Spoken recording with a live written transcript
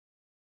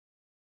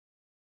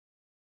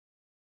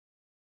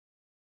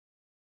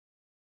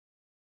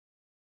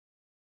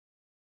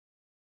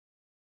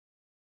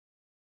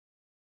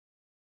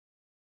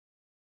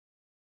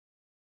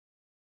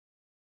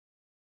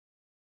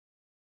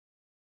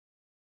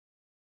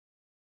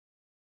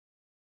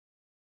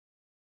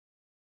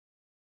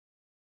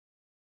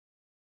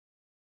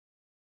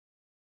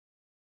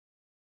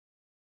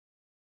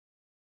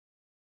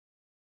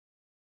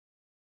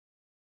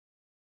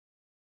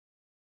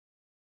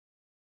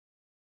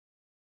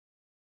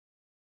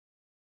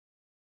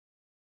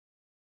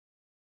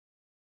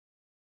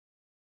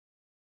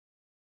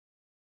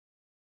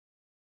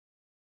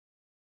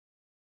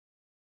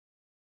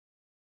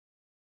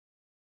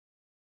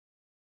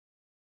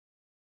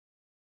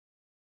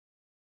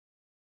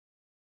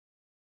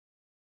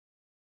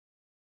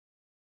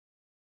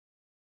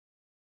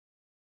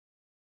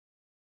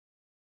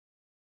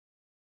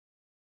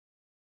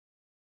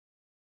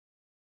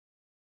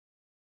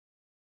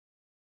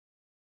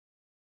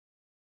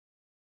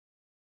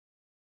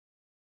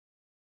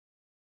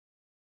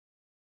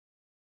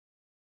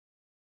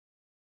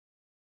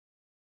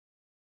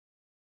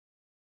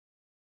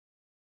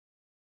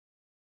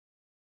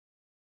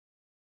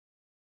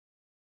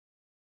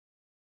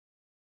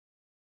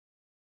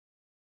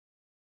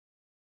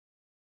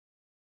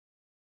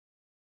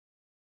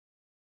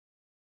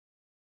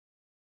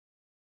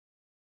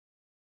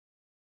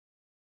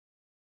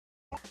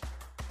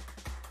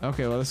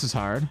Okay, well, this is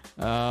hard.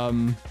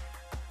 Yeah,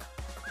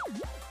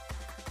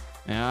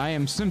 I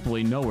am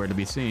simply nowhere to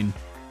be seen.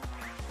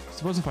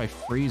 Suppose if I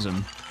freeze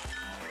him.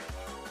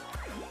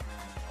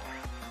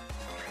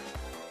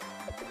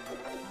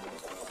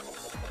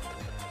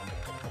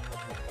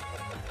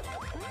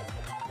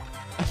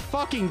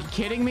 Fucking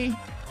kidding me?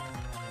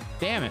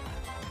 Damn it.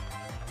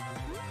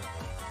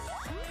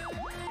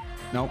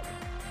 Nope.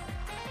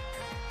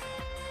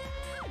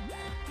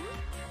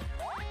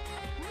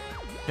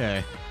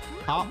 Okay.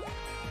 Hop.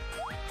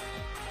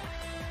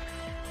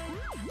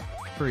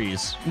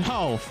 Freeze.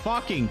 No,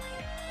 fucking.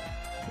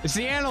 It's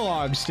the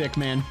analog stick,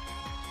 man.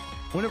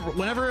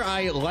 Whenever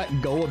I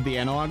let go of the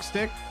analog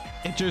stick,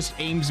 it just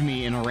aims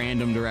me in a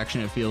random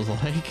direction, it feels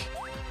like.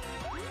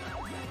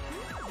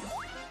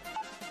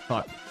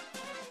 Fuck.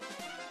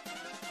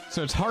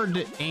 So it's hard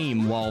to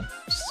aim while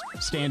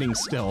standing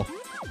still,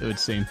 it would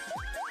seem.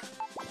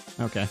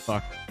 Okay,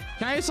 fuck.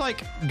 Can I just,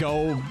 like,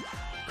 go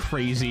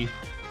crazy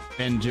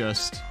and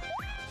just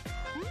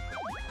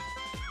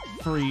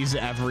freeze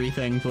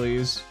everything,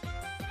 please?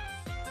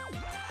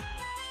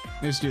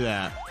 Let's do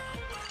that.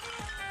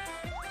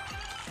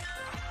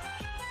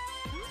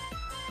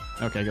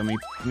 Okay, get me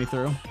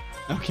through.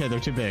 Okay,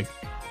 they're too big.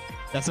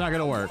 That's not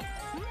gonna work.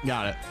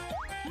 Got it.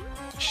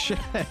 Shit.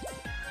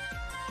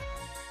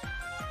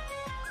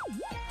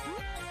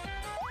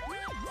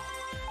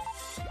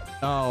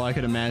 Oh, I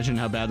could imagine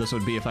how bad this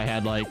would be if I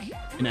had, like,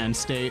 an end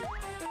state.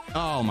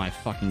 Oh my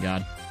fucking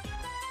god.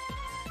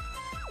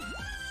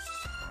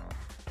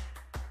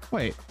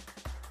 Wait.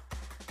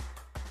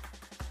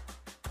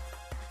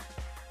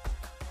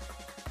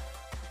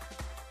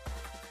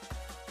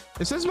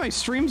 It says my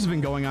stream's been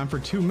going on for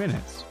 2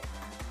 minutes.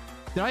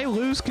 Did I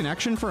lose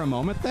connection for a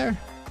moment there?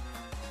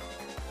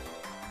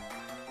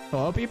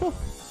 Hello, people?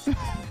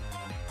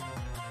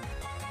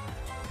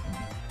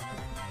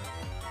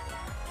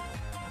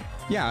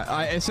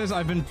 Yeah, it says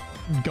I've been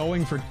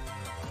going for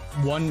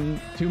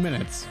 2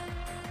 minutes.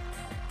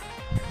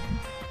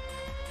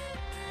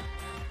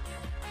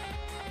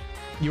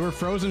 You were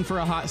frozen for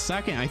a hot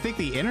second. I think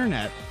the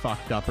internet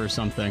fucked up or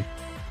something.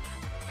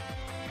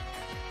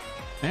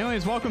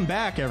 Anyways, welcome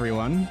back,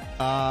 everyone.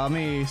 Let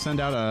me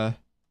send out a...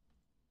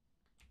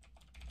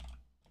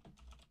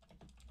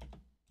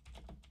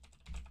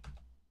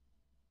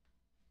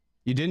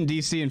 You didn't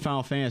DC in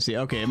Final Fantasy.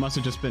 Okay, it must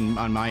have just been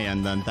on my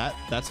end then.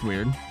 That's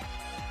weird.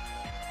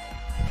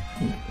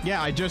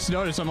 Yeah, I just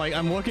noticed.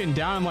 I'm looking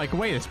down. I'm like,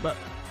 wait, I'm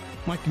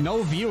like,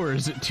 no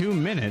viewers at 2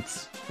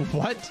 minutes.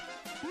 What?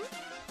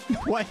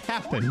 What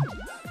happened?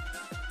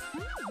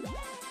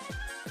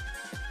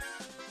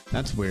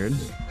 That's weird.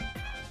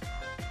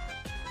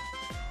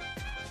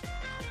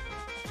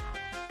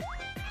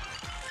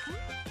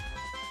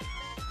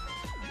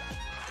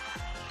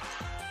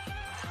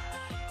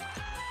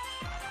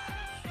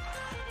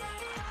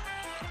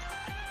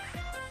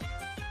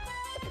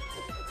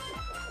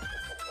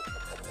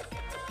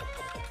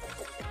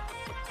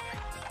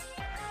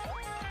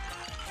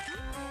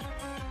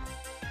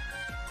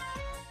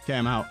 Okay,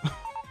 I'm out.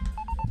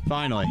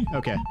 Finally.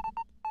 Okay.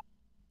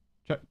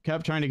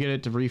 Kept trying to get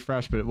it to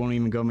refresh, but it won't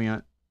even go me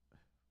on...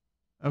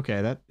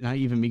 Okay, that... Not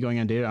even me going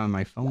on data on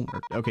my phone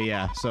worked. Okay,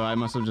 yeah, so I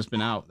must have just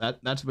been out.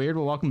 That's weird.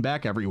 Well, welcome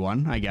back,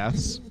 everyone, I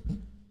guess.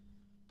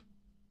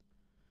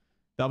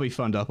 That'll be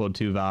fun to upload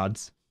 2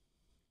 VODs.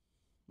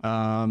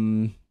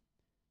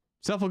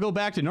 Stuff will go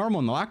back to normal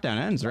when the lockdown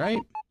ends, right?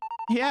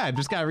 Yeah, I've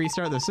just got to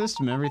restart the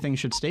system. Everything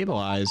should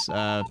stabilize.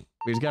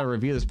 We just got to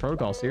review this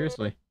protocol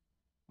seriously.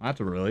 Well,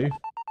 that's a relief.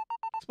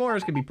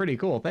 Explorers can be pretty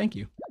cool, thank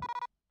you.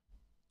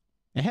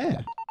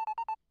 Yeah.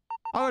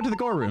 I'll go to the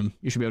core room.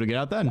 You should be able to get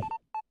out then.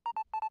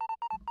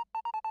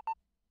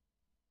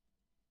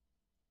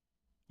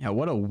 Yeah,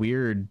 what a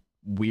weird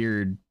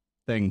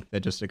thing that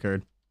just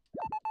occurred.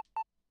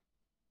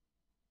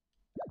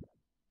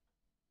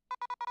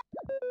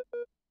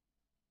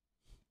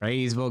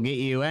 Praise will get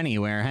you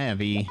anywhere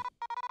heavy.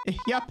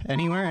 Yup,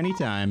 anywhere,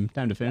 anytime.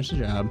 Time to finish the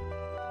job.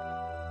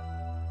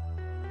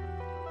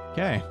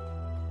 Okay.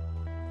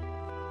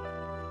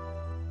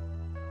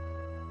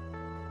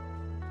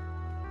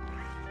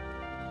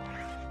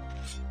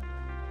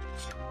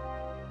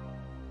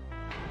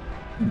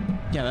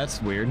 Yeah,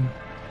 that's weird.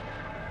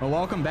 Well,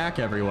 welcome back,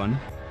 everyone,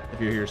 if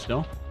you're here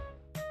still.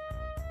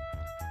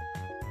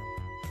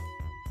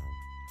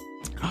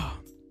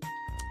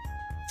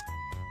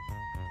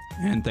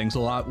 And thanks a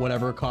lot,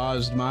 whatever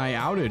caused my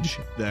outage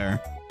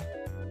there.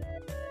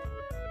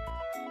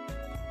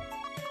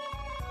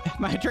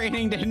 My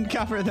training didn't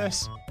cover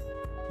this.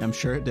 I'm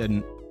sure it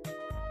didn't.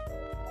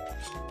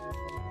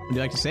 Would you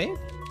like to save?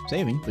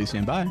 Saving, please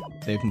stand by.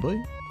 Save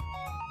complete.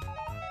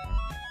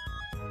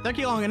 Took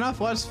you long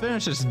enough, let's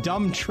finish this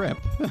dumb trip.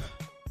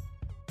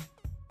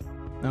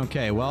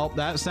 Okay, well,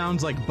 that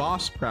sounds like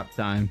boss prep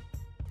time.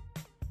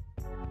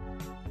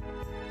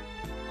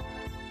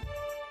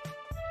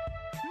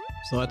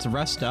 So let's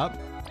rest up.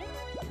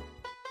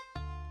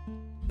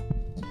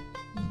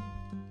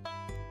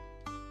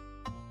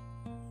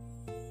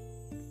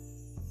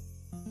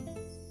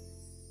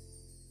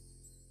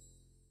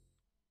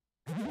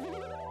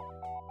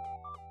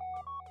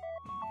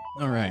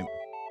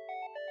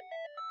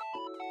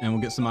 And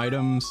we'll get some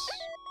items.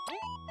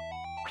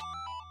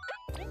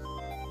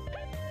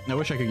 I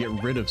wish I could get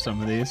rid of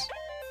some of these.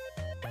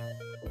 Do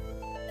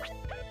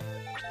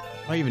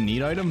I even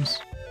need items?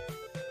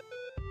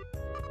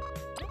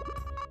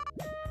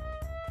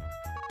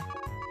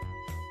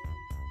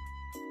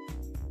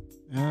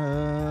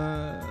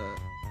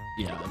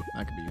 Yeah,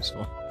 that could be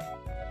useful.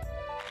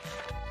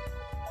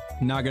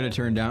 Not gonna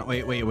turn down.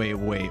 Wait.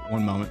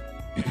 1 moment.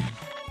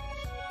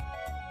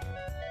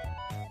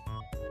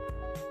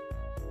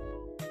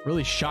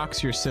 Really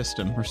shocks your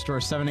system. Restore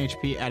 7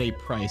 HP at a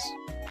price.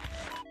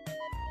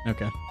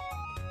 Okay.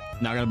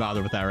 Not gonna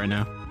bother with that right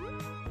now.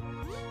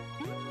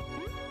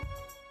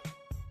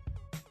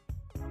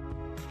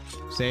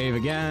 Save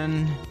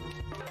again.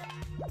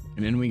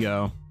 And in we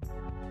go.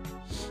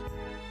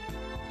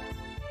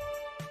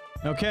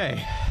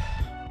 Okay.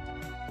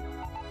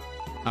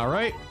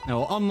 Alright, now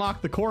we'll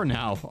unlock the core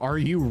now. Are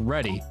you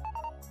ready?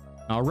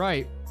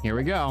 Alright, here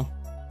we go.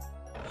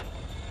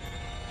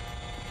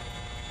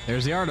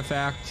 There's the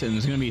artifact, and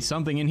there's gonna be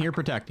something in here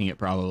protecting it,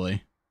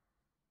 probably.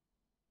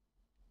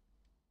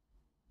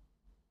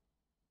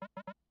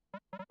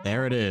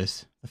 There it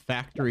is, the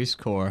factory's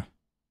core.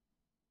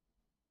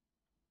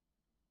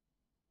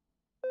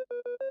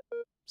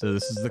 So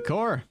this is the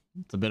core.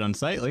 It's a bit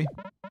unsightly.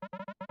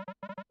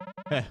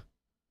 It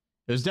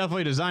was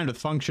definitely designed with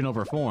function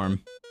over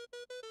form.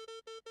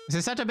 This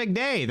is such a big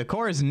day. The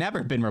core has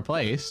never been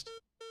replaced.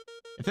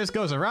 If this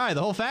goes awry,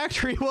 the whole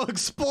factory will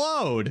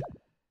explode.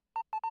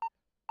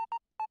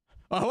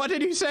 Oh, what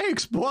did you say?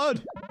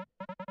 Explode?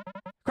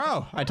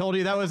 Crow, I told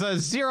you that was a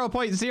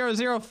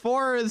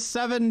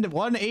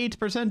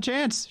 0.004718%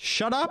 chance.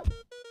 Shut up.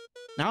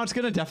 Now it's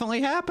gonna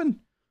definitely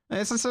happen.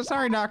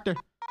 Sorry, doctor.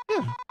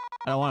 Yeah,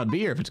 I don't want to be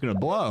here if it's gonna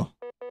blow.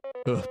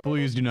 Ugh,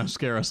 please do not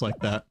scare us like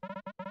that.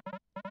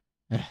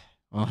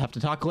 I'll have to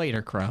talk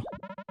later, Crow.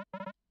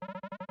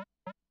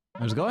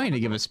 I was going to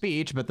give a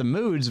speech, but the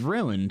mood's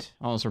ruined.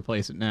 I'll just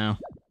replace it now.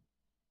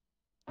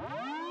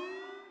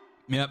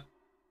 Yep.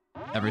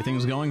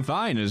 Everything's going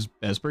fine, as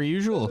per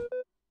usual.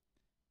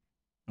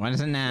 When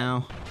is it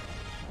now?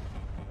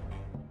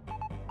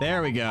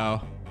 There we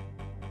go.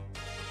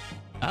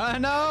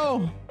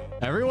 No!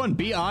 Everyone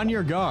be on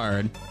your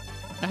guard.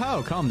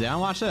 Oh, calm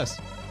down, watch this.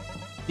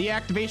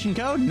 Deactivation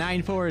code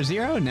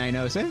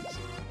 940906.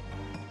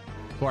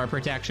 Core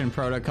Protection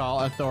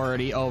Protocol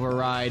Authority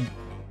Override.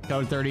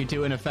 Code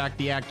 32 in effect.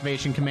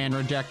 Deactivation command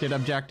rejected.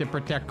 Objective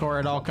protect core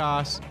at all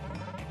costs.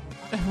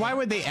 Why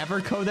would they ever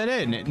code that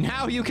in?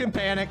 Now you can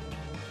panic.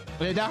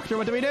 Hey, doctor,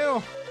 what do we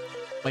do?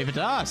 Leave it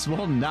to us.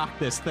 We'll knock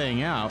this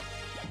thing out.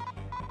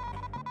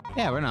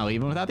 Yeah, we're not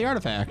leaving without the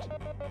artifact.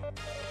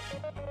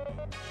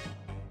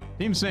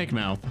 Team Snake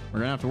Mouth. We're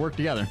gonna have to work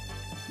together.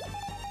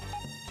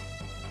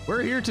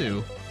 We're here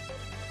too.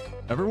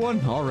 Everyone?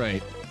 All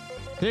right.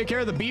 Take care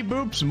of the beep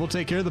boops and we'll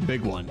take care of the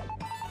big one.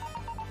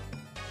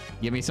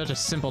 Give me such a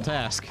simple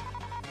task.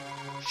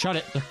 Shut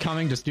it. They're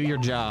coming. Just do your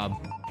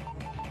job.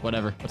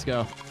 Whatever. Let's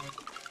go.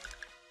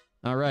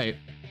 All right.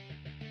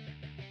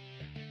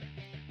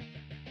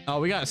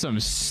 Oh, we got some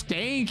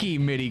stanky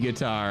MIDI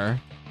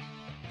guitar.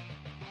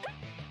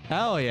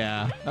 Hell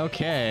yeah.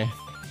 Okay.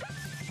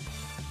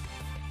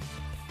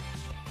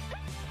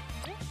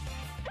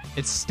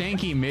 It's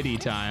stanky MIDI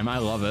time. I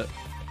love it.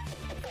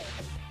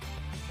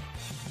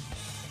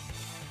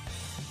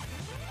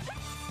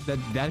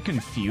 That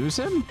confuse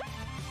him?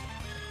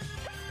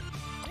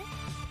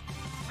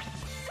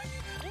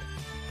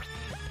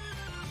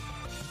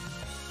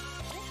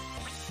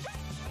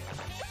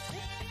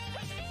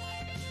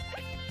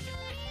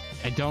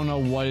 I don't know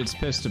what it's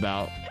pissed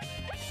about.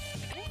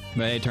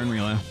 But hey, turn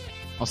relay.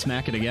 I'll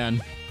smack it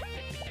again.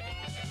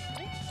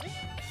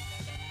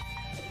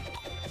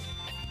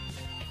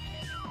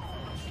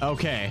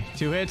 Okay,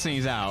 2 hits and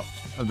he's out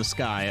of the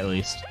sky at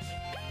least.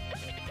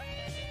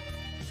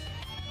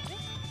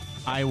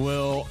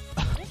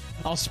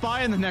 I'll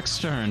spy in the next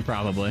turn,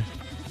 probably.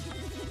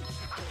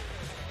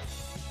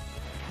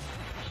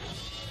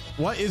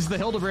 What is the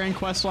Hildebrand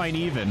questline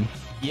even?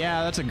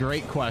 Yeah, that's a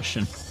great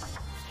question.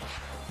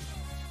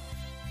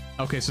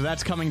 Okay, so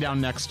that's coming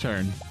down next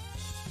turn.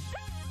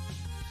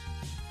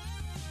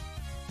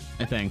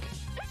 I think.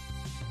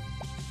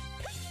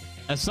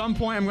 At some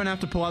point, I'm going to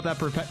have to pull out that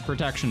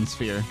protection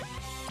sphere.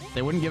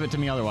 They wouldn't give it to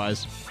me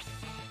otherwise.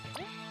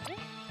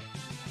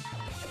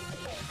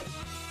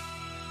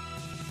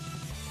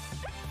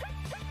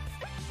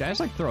 Guys,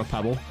 like, throw a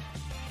pebble.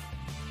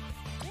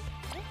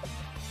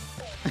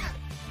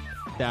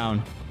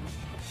 Down.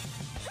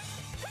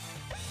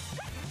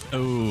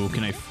 Oh,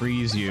 can I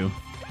freeze you?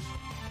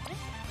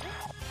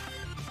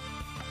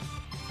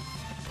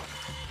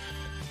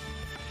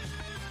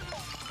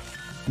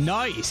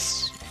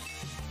 Nice!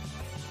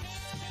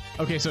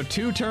 Okay, so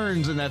 2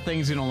 turns and that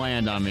thing's gonna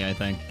land on me, I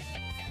think.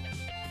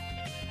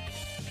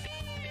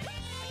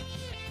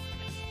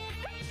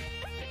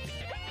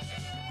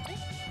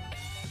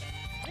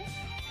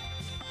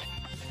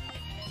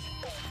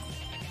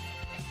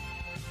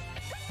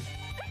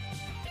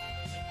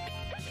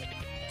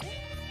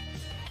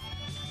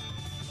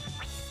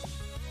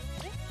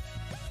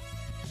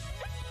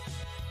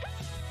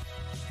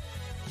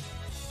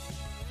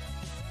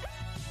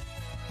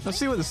 Let's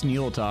see what this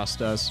Needle Toss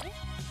does.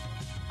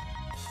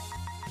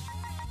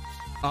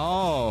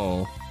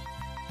 Oh.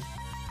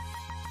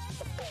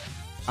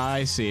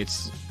 I see,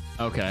 it's...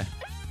 okay.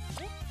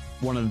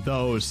 One of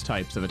those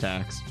types of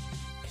attacks.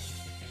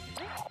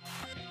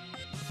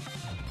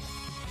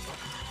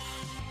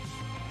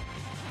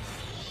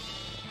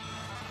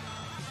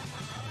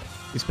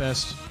 He's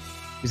pissed.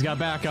 He's got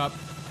backup.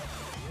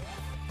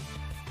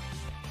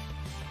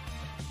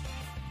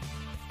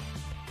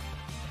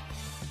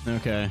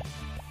 Okay.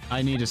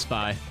 I need a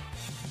spy.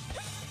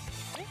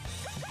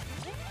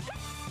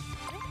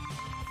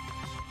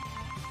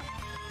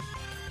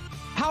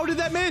 How did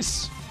that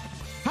miss?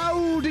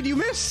 How did you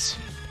miss?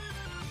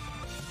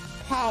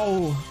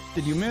 How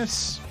did you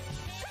miss?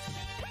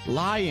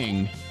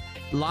 Lying.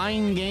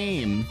 Lying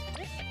game.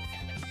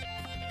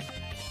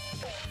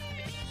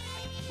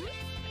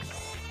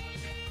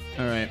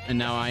 Alright, and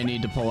now I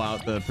need to pull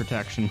out the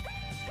protection.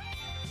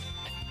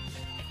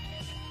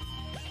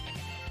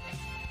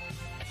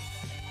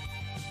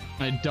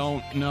 I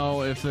don't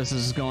know if this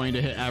is going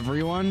to hit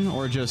everyone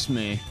or just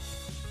me.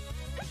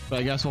 But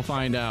I guess we'll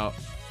find out.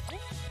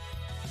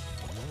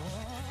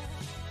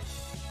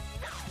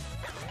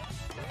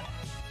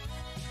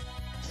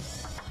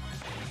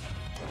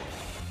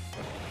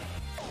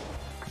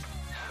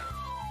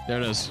 There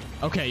it is.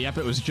 Okay, yep,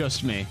 it was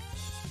just me.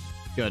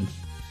 Good.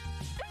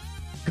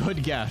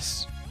 Good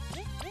guess.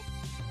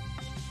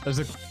 That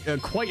was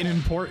quite an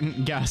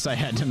important guess I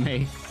had to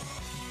make.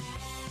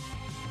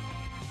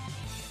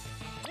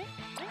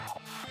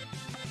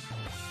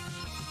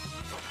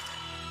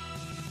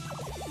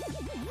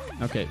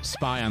 Okay,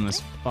 spy on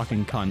this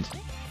fucking cunt.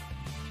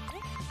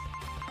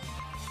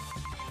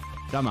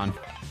 Come on.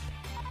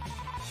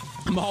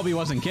 Balby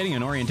wasn't kidding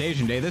on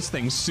orientation day. This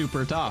thing's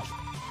super tough.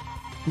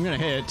 I'm gonna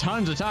hit it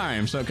tons of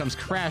times so it comes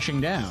crashing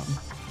down.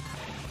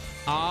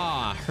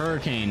 Ah,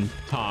 hurricane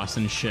toss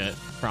and shit,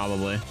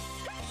 probably.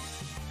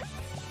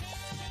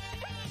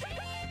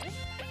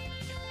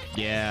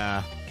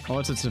 Yeah. Oh,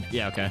 what's it?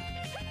 Yeah, okay.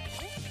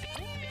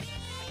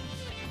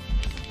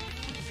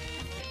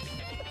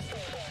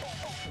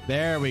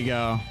 There we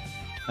go.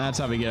 That's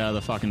how we get out of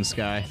the fucking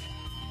sky.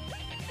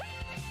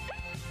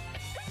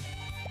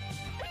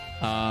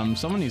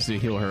 Someone needs to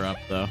heal her up,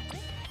 though.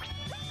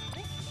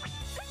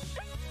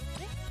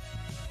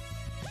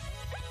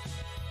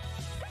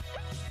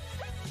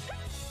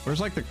 Where's,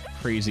 like, the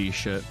crazy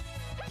shit?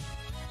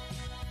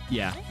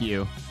 Yeah,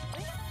 you.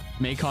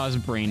 May cause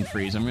brain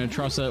freeze. I'm gonna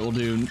trust that it will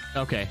do...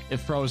 Okay, it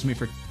froze me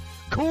for...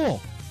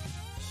 Cool!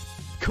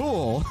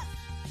 Cool!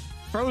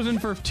 Frozen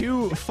for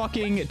 2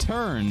 fucking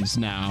turns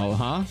now,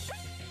 huh?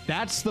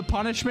 That's the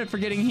punishment for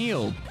getting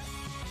healed.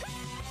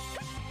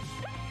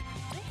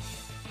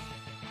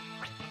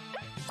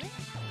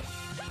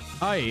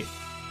 Aight.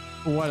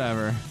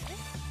 Whatever.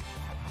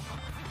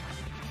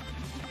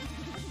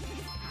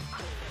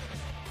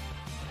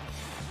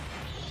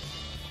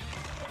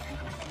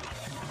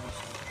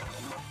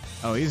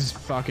 Oh, he's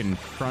fucking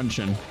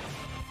crunching.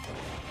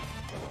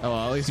 Oh,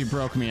 well, at least he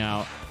broke me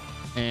out.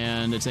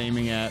 And it's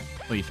aiming at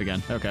Leaf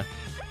again. Okay.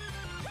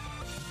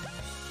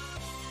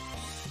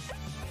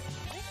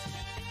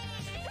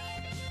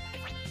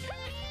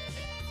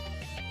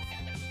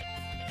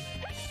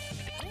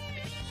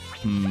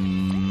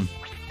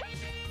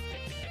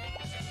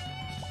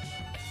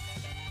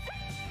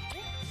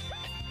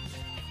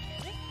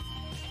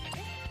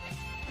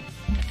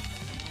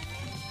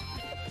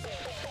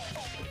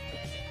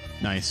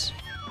 Nice.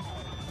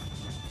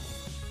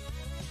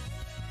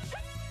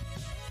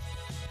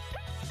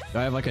 Do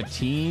I have like a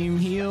team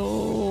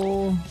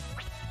heal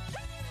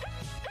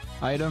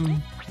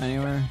item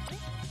anywhere?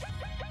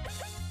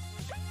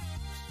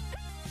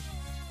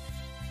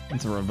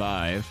 It's a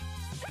revive.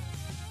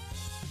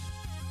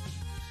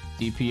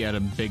 DP at a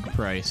big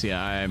price.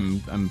 Yeah,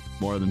 I'm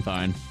more than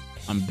fine.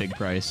 I'm big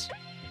price.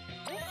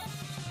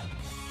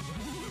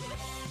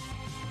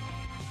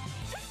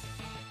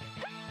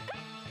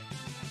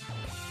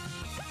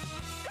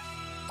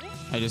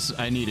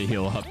 I need to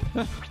heal up.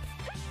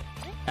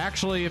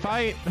 Actually, if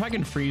I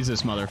can freeze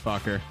this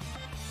motherfucker,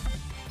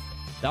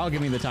 that'll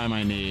give me the time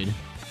I need.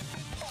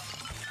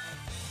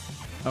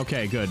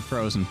 Okay, good.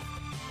 Frozen.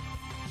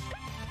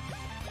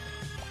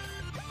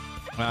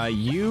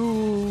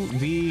 You,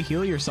 V,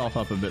 heal yourself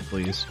up a bit,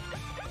 please.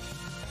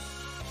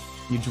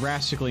 You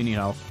drastically need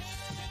help.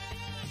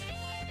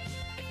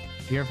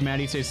 You hear if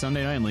Maddie says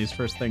Sunday night and leaves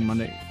first thing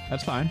Monday?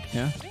 That's fine,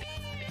 yeah.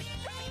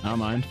 I don't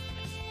mind.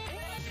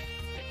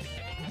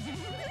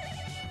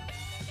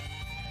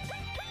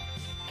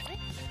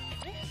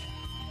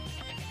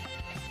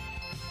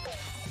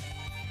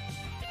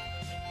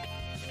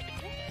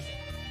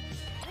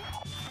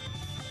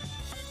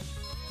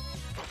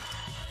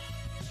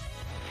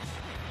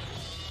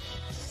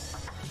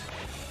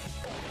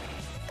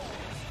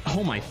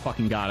 Oh my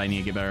fucking god, I need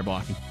to get better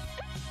blocking.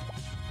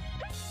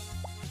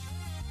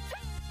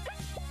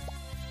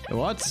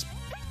 What?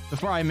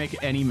 Before I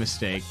make any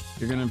mistake,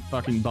 you're gonna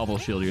fucking bubble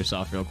shield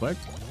yourself real quick.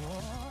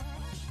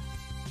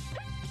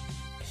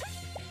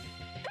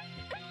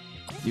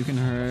 You can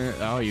hurt...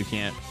 Oh, you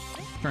can't.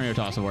 Tornado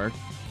toss will work.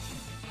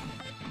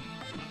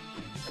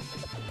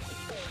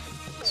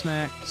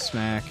 Smack,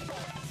 smack.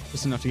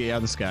 Just enough to get you out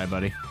of the sky,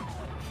 buddy.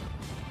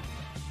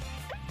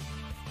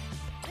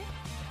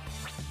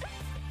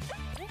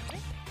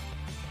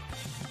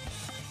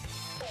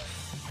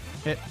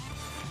 Hit.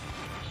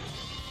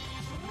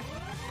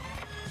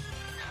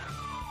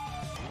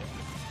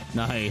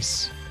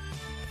 Nice.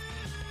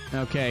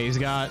 Okay, he's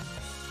got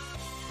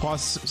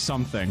plus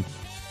something.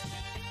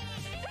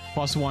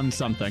 Plus one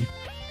something.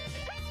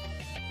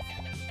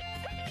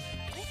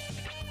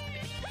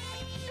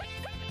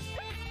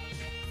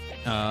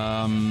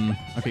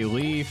 Okay,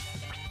 leaf.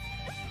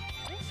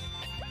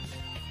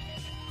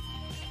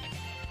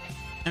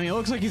 I mean, it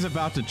looks like he's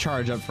about to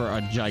charge up for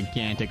a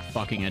gigantic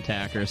fucking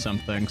attack or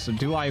something. So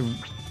do I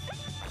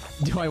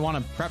want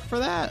to prep for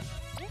that?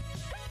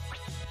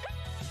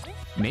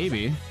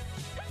 Maybe.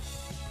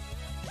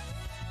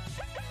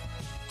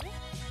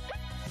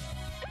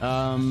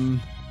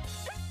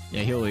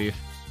 Yeah, he'll leave.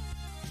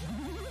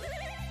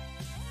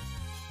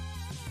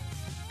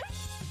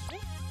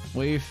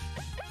 Leaf.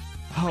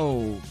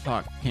 Oh,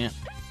 fuck. Can't.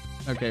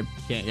 Okay,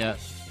 can't yet.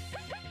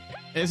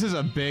 This is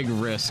a big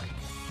risk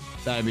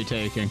that I'd be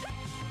taking.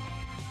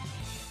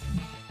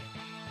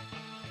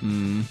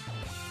 Hmm.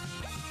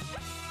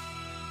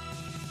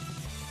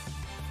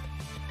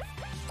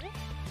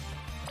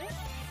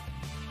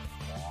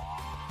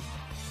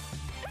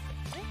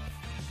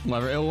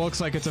 Whatever, it looks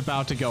like it's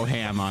about to go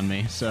ham on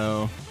me,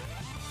 so...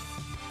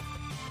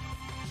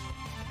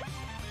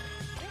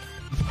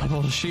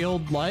 Bubble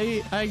shield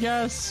light, I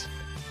guess?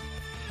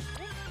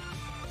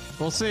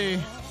 We'll see.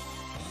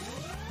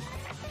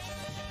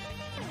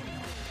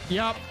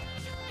 Yup.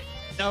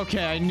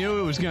 Okay, I knew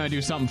it was gonna do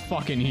something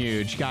fucking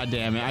huge. God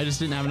damn it. I just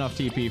didn't have enough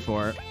TP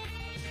for it.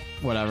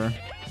 Whatever.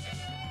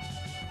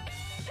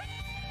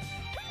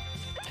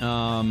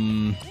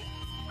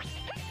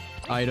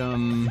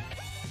 Item.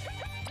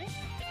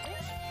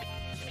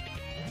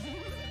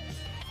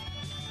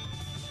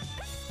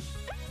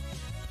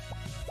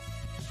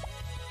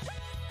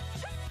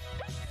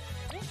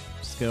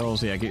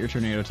 Skills, yeah, get your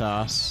tornado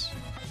toss.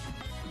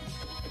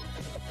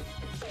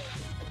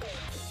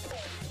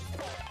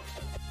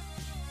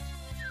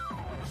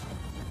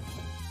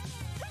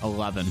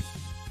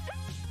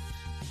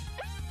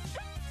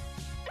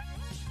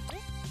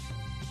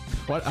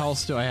 What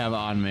else do I have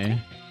on me?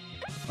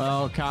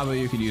 Well, Cabo,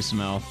 you could use some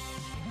health.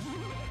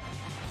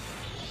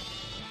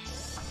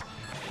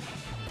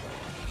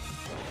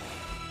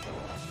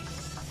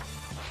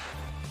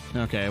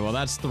 Okay, well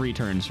that's 3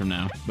 turns from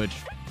now, which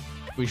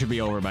we should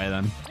be over by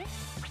then.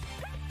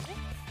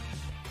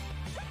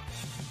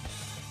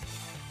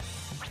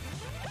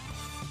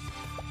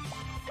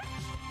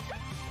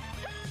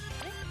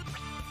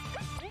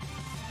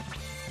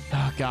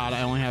 Oh god,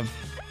 I only have...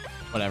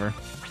 whatever.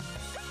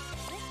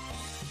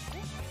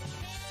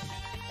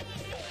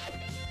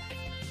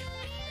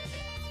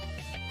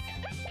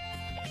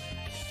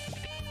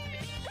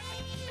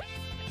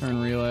 Turn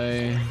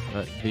relay,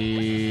 let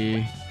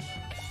the...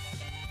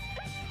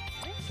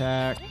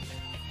 attack.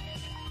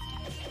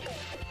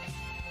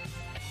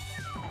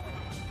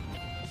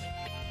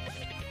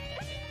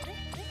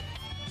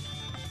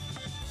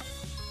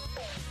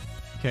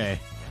 Okay.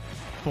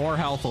 4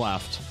 health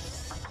left.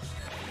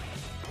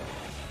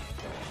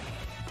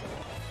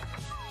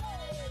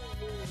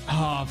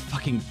 Oh,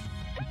 fucking...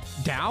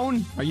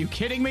 down? Are you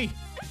kidding me?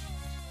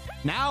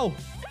 Now?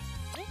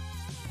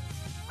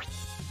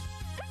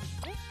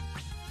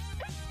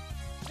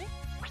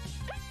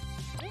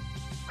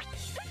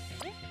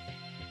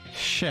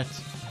 Shit.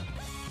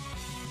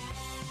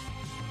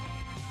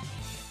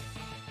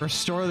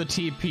 Restore the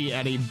TP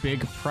at a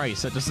big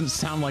price. That doesn't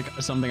sound like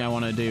something I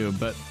want to do,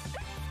 but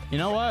you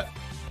know what?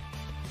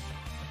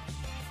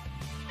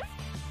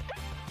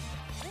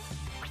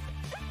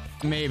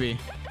 Maybe.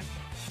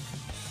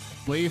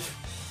 Leaf.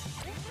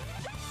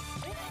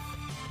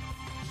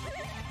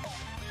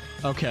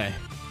 Okay.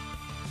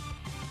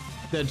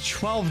 The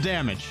 12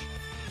 damage.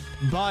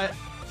 But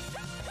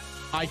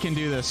I can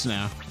do this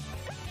now.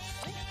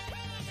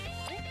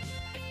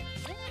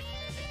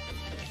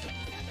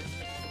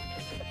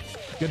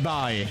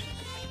 Goodbye.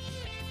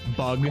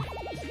 Bug.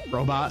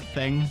 Robot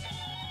thing.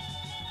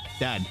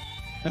 Dead.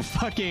 A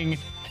fucking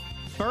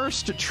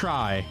first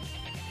try.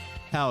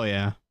 Hell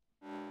yeah.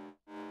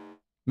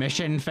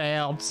 Mission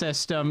failed.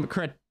 System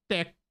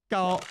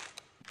critical.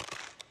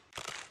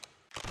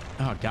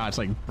 Oh god, it's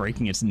like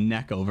breaking its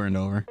neck over and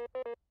over.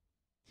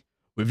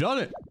 We've done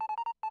it.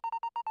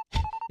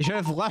 You should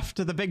have left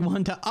the big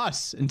one to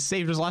us and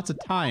saved us lots of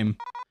time.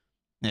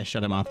 Yeah,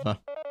 shut him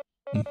up.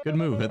 Good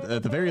move.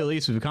 At the very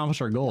least, we've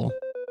accomplished our goal.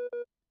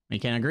 We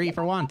can agree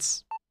for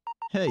once.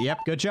 Hey, yep,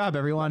 good job,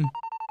 everyone.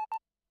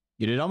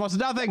 You did almost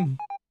nothing.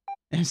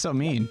 It's so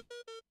mean.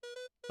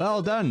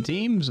 Well done,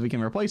 teams. We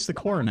can replace the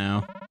core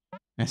now.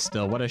 And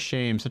still, what a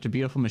shame. Such a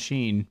beautiful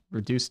machine.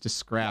 Reduced to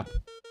scrap.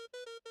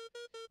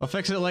 I'll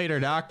fix it later,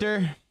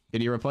 Doctor.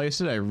 Did you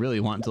replace it? I really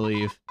want to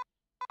leave.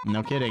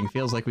 No kidding.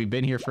 Feels like we've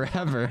been here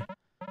forever.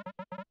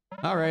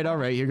 All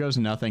right, here goes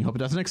nothing. Hope it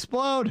doesn't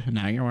explode.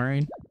 Now you're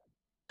worried.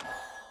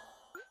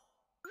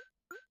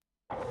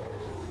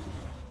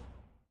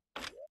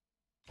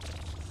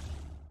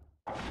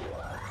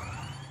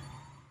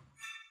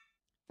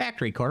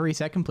 Factory core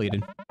reset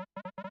completed.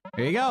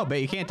 There you go,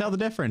 but you can't tell the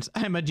difference.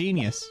 I'm a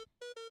genius.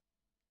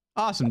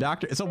 Awesome,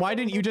 Doctor. So why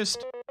didn't you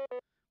just...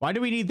 Why do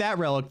we need that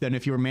relic then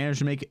if you were managed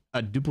to make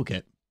a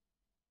duplicate?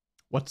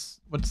 What's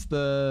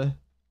the...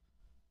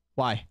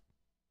 Why?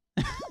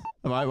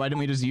 Why didn't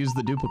we just use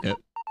the duplicate?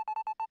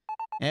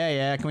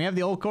 Yeah, can we have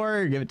the old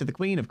core? Give it to the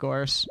queen, of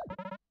course.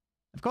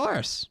 Of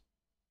course.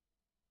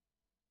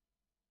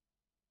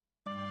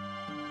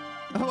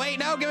 Oh, wait,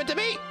 no, give it to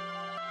me!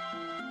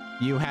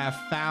 You have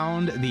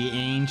found the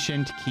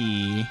ancient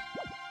key.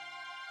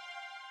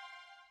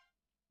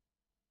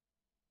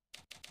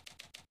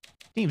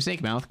 Team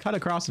Snakemouth, cut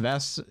across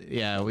vests.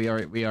 Yeah, we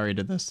already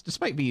did this.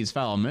 Despite V's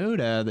foul mood,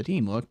 the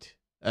team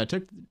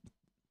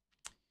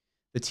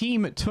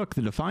took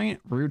the Defiant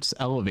Roots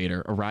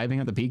elevator, arriving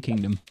at the Bee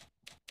Kingdom.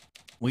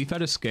 We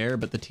fed a scare,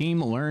 but the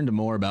team learned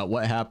more about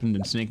what happened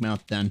in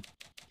Snakemouth then.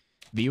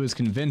 V was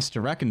convinced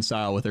to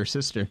reconcile with her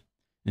sister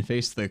and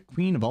face the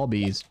queen of all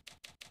bees.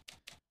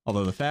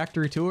 Although the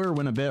factory tour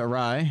went a bit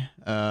awry,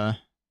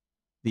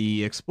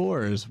 the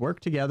explorers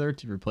worked together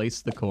to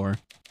replace the core.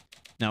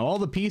 Now all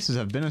the pieces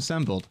have been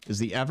assembled. Is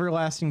the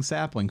everlasting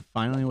sapling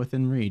finally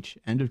within reach?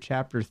 End of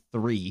chapter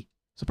 3.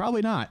 So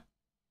probably not.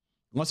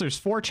 Unless there's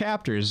 4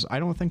 chapters, I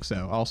don't think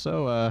so.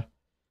 Also,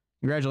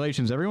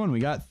 congratulations everyone,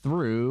 we got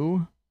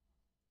through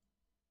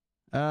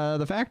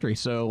the factory.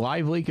 So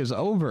live leak is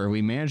over.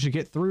 We managed to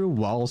get through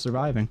while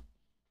surviving.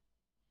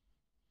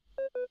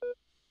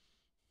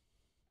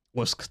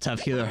 What's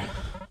tough here?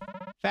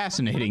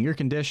 Fascinating, your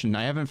condition.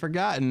 I haven't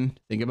forgotten.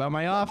 Think about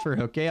my offer.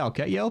 Okay, I'll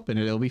cut you open.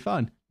 It'll be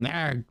fun.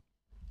 Narg.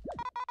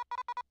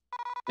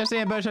 Just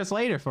ambush us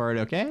later for it,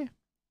 okay?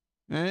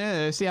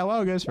 See how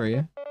well it goes for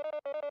you.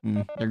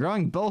 You're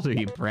growing bolder,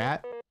 you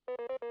brat.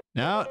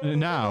 No.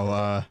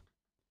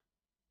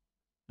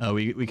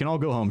 We can all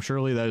go home.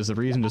 Surely that is the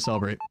reason to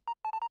celebrate.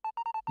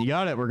 You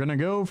got it. We're gonna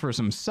go for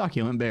some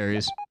succulent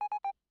berries.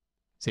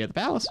 See you at the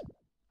palace.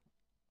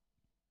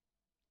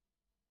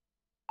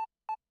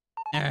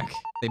 Ugh,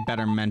 they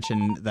better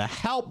mention the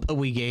help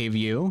we gave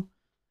you,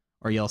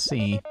 or you'll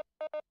see.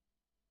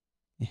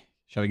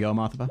 Shall we go,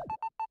 Mothra?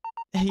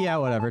 Yeah,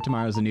 whatever.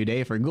 Tomorrow's a new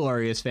day for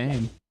glorious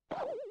fame.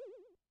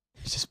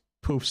 It just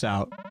poofs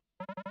out.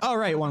 All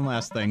right, one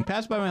last thing.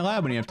 Pass by my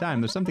lab when you have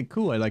time. There's something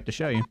cool I'd like to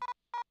show you.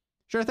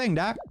 Sure thing,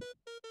 Doc.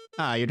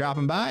 You're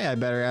dropping by? I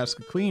better ask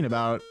the Queen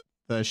about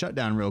the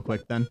shutdown real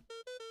quick, then.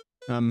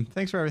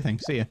 Thanks for everything.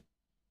 See ya.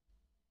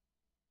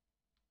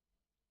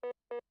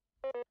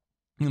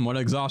 What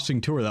an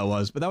exhausting tour that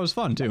was, but that was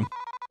fun, too.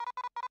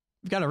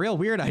 We've got a real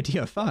weird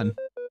idea of fun.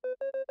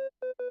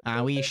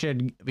 We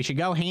should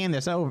go hand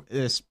this over,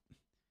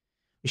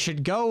 we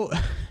should go...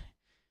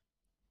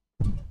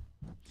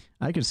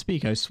 I can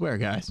speak, I swear,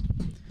 guys.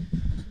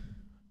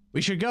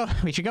 We should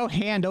go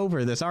hand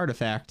over this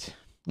artifact.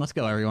 Let's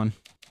go, everyone.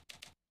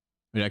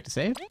 Would you like to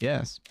save?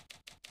 Yes.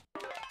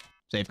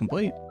 Save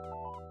complete.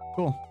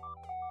 Cool.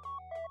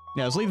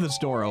 Yeah, let's leave this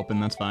door open,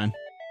 that's fine.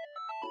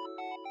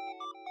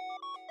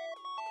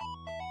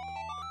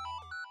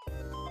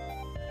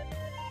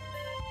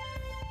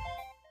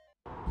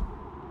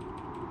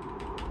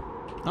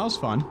 That was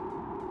fun.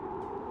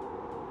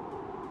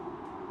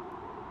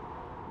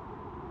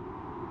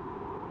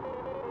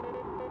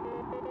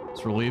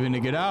 It's relieving to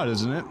get out,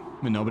 isn't it?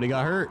 I mean, nobody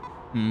got hurt.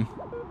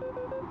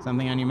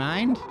 Something on your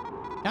mind?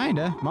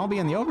 Kinda. Malby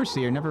and the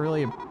Overseer never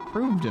really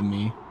approved of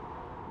me.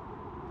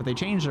 But they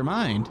changed their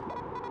mind.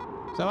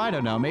 So I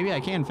don't know, maybe I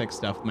can fix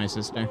stuff with my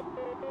sister.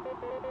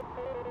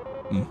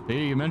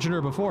 Hey, you mentioned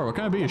her before. What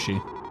kind of bee is she?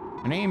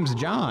 Her name's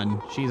John.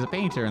 She's a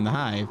painter in the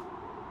Hive.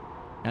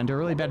 Got into a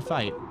really bad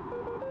fight.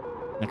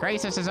 The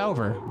crisis is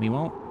over. We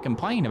won't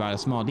complain about a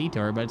small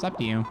detour, but it's up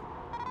to you.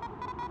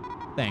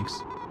 Thanks.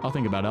 I'll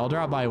think about it. I'll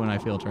drop by when I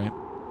feel it's right.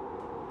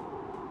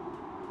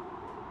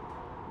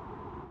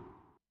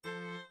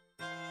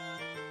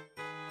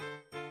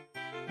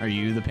 Are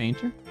you the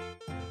painter?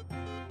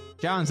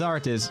 John's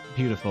art is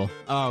beautiful.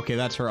 Oh, okay,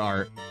 that's her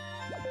art.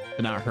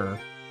 But not her.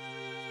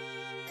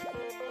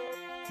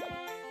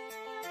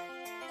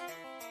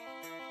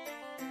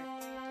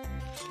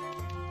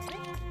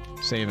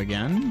 Save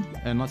again,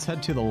 and let's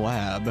head to the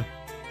lab.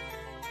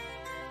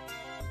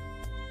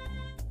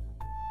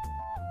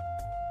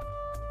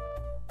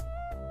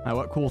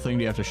 What cool thing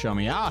do you have to show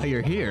me? Ah,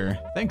 you're here.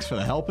 Thanks for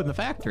the help in the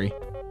factory.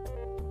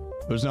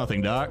 There's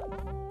nothing, Doc.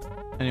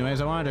 Anyways,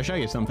 I wanted to show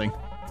you something.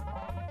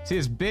 See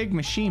this big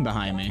machine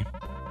behind me?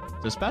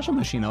 It's a special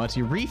machine that lets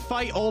you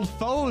refight old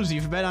foes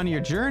you've met on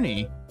your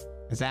journey.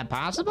 Is that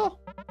possible?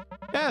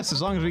 Yes,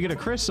 as long as we get a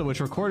crystal which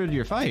recorded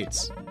your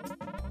fights.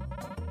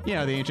 You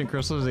know, the ancient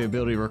crystals have the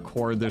ability to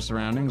record their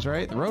surroundings,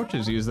 right? The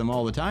roaches use them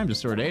all the time to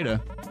store data.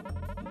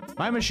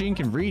 My machine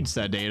can read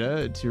said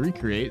data to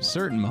recreate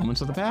certain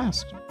moments of the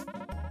past.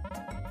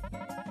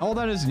 All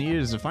that is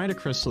needed is to find a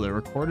crystal that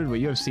recorded what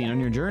you have seen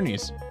on your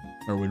journeys.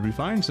 Where would we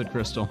find said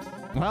crystal?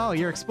 Well,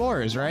 you're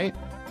explorers, right?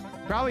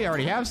 Probably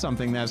already have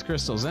something that has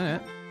crystals in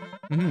it.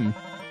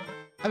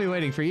 I'll be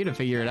waiting for you to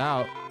figure it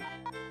out.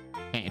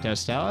 Can't you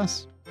just tell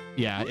us?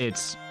 Yeah,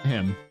 it's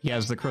him. He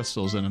has the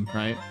crystals in him,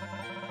 right?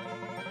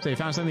 So you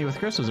found something with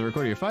crystals to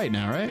record your fight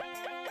now, right?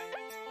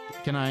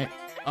 Can I...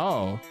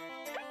 Oh.